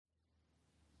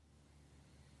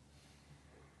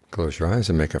Close your eyes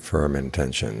and make a firm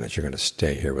intention that you're going to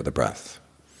stay here with the breath.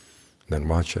 Then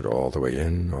watch it all the way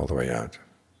in, all the way out.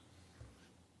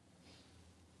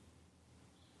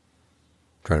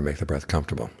 Try to make the breath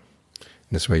comfortable. In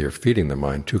this way you're feeding the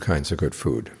mind two kinds of good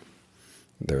food.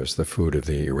 There's the food of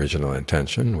the original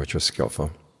intention, which was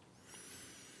skillful,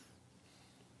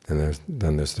 and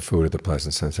then there's the food of the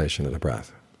pleasant sensation of the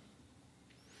breath.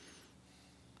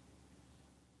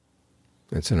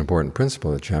 It's an important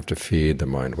principle that you have to feed the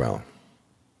mind well,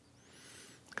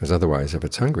 because otherwise if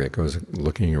it's hungry it goes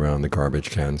looking around the garbage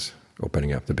cans,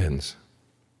 opening up the bins,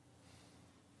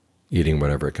 eating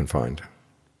whatever it can find.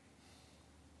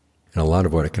 And a lot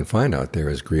of what it can find out there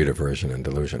is greed, aversion, and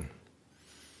delusion.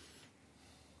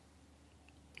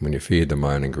 When you feed the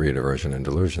mind in greed, aversion, and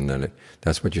delusion, then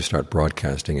that's what you start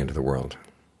broadcasting into the world.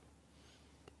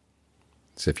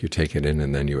 It's if you take it in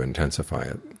and then you intensify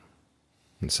it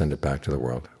and send it back to the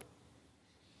world.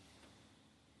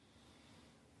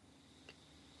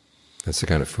 That's the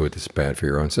kind of food that's bad for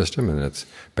your own system, and it's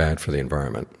bad for the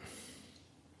environment.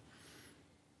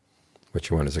 What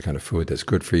you want is a kind of food that's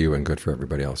good for you and good for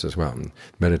everybody else as well. And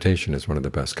meditation is one of the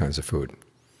best kinds of food.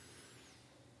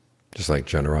 Just like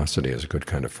generosity is a good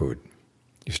kind of food.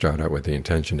 You start out with the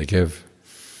intention to give,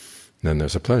 and then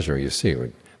there's a pleasure. You see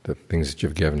the things that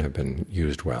you've given have been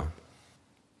used well.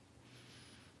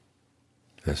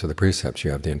 And so the precepts,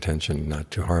 you have the intention not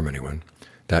to harm anyone.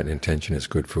 That intention is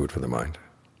good food for the mind.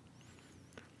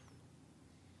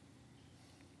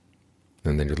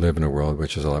 And then you live in a world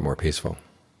which is a lot more peaceful.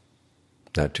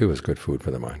 That too is good food for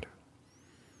the mind.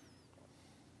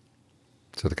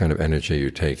 So the kind of energy you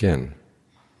take in,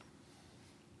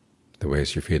 the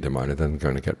ways you feed the mind, are then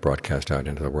going to get broadcast out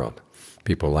into the world.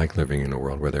 People like living in a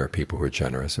world where there are people who are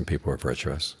generous and people who are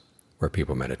virtuous, where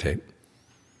people meditate.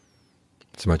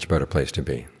 It's a much better place to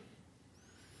be.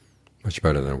 Much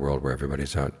better than a world where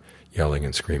everybody's out yelling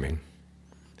and screaming,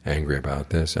 angry about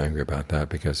this, angry about that,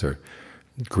 because their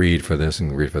greed for this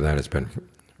and greed for that has been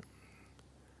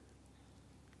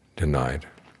denied,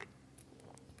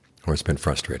 or it's been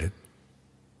frustrated.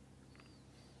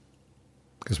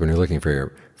 Because when you're looking for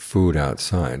your food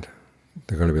outside,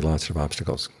 there are going to be lots of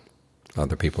obstacles.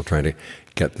 Other people trying to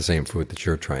get the same food that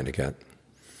you're trying to get.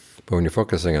 But when you're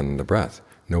focusing on the breath,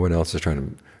 no one else is trying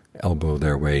to elbow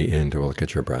their way in to look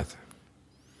at your breath.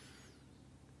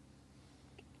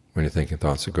 When you're thinking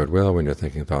thoughts of goodwill, when you're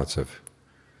thinking thoughts of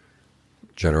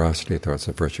generosity, thoughts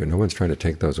of virtue, no one's trying to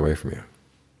take those away from you.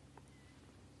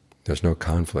 There's no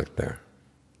conflict there.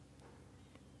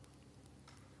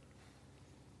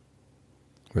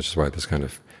 Which is why this kind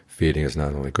of feeding is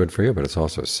not only good for you, but it's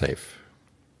also safe.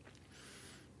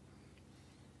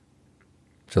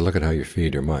 So look at how you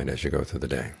feed your mind as you go through the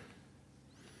day.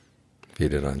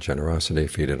 Feed it on generosity,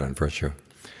 feed it on virtue,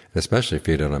 and especially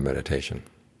feed it on meditation.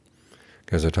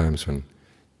 Because there are times when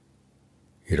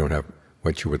you don't have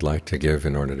what you would like to give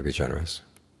in order to be generous.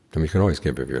 And you can always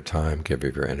give of your time, give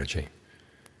of your energy,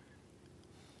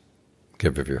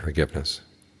 give of your forgiveness.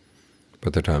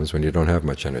 But there are times when you don't have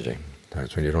much energy,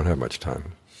 times when you don't have much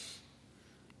time.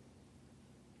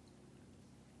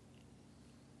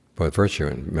 But virtue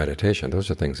and meditation, those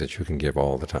are things that you can give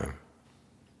all the time.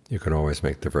 You can always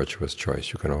make the virtuous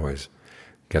choice. You can always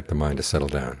get the mind to settle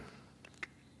down,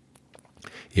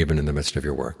 even in the midst of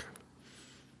your work.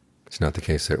 It's not the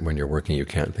case that when you're working you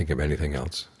can't think of anything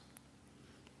else.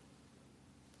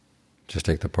 Just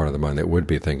take the part of the mind that would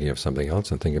be thinking of something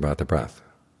else and think about the breath.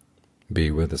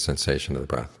 Be with the sensation of the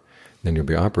breath. Then you'll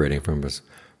be operating from a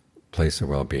place of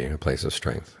well-being, a place of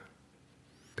strength,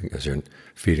 because you're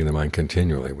feeding the mind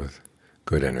continually with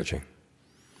good energy.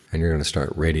 And you're going to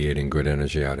start radiating good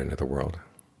energy out into the world.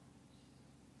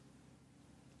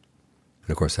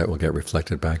 And of course that will get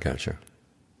reflected back at you.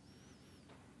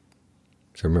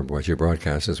 So remember, what you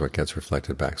broadcast is what gets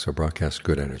reflected back. So broadcast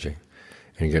good energy.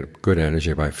 And you get good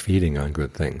energy by feeding on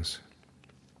good things.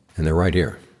 And they're right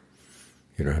here.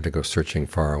 You don't have to go searching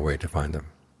far away to find them.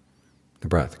 The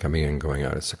breath coming in, going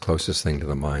out, it's the closest thing to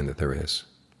the mind that there is.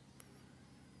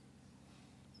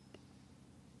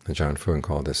 And John Fung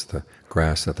called this the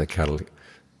grass at the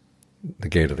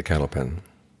gate of the cattle pen.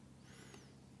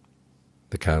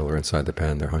 The cattle are inside the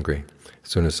pen, they're hungry.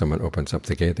 As soon as someone opens up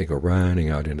the gate, they go running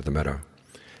out into the meadow.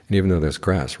 And even though there's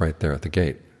grass right there at the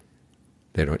gate,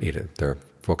 they don't eat it. They're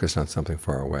focused on something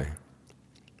far away.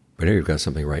 But here you've got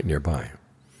something right nearby.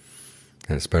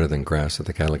 And it's better than grass at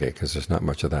the cattle gate because there's not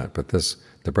much of that. But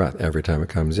the breath, every time it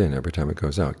comes in, every time it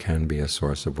goes out, can be a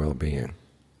source of well-being,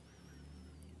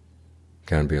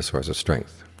 can be a source of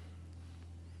strength.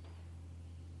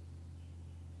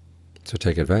 So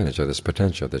take advantage of this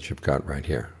potential that you've got right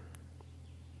here.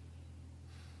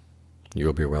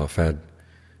 You'll be well fed.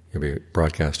 You'll be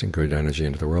broadcasting good energy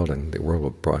into the world, and the world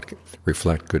will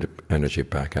reflect good energy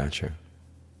back at you.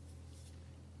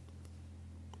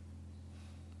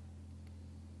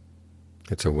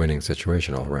 It's a winning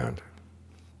situation all around.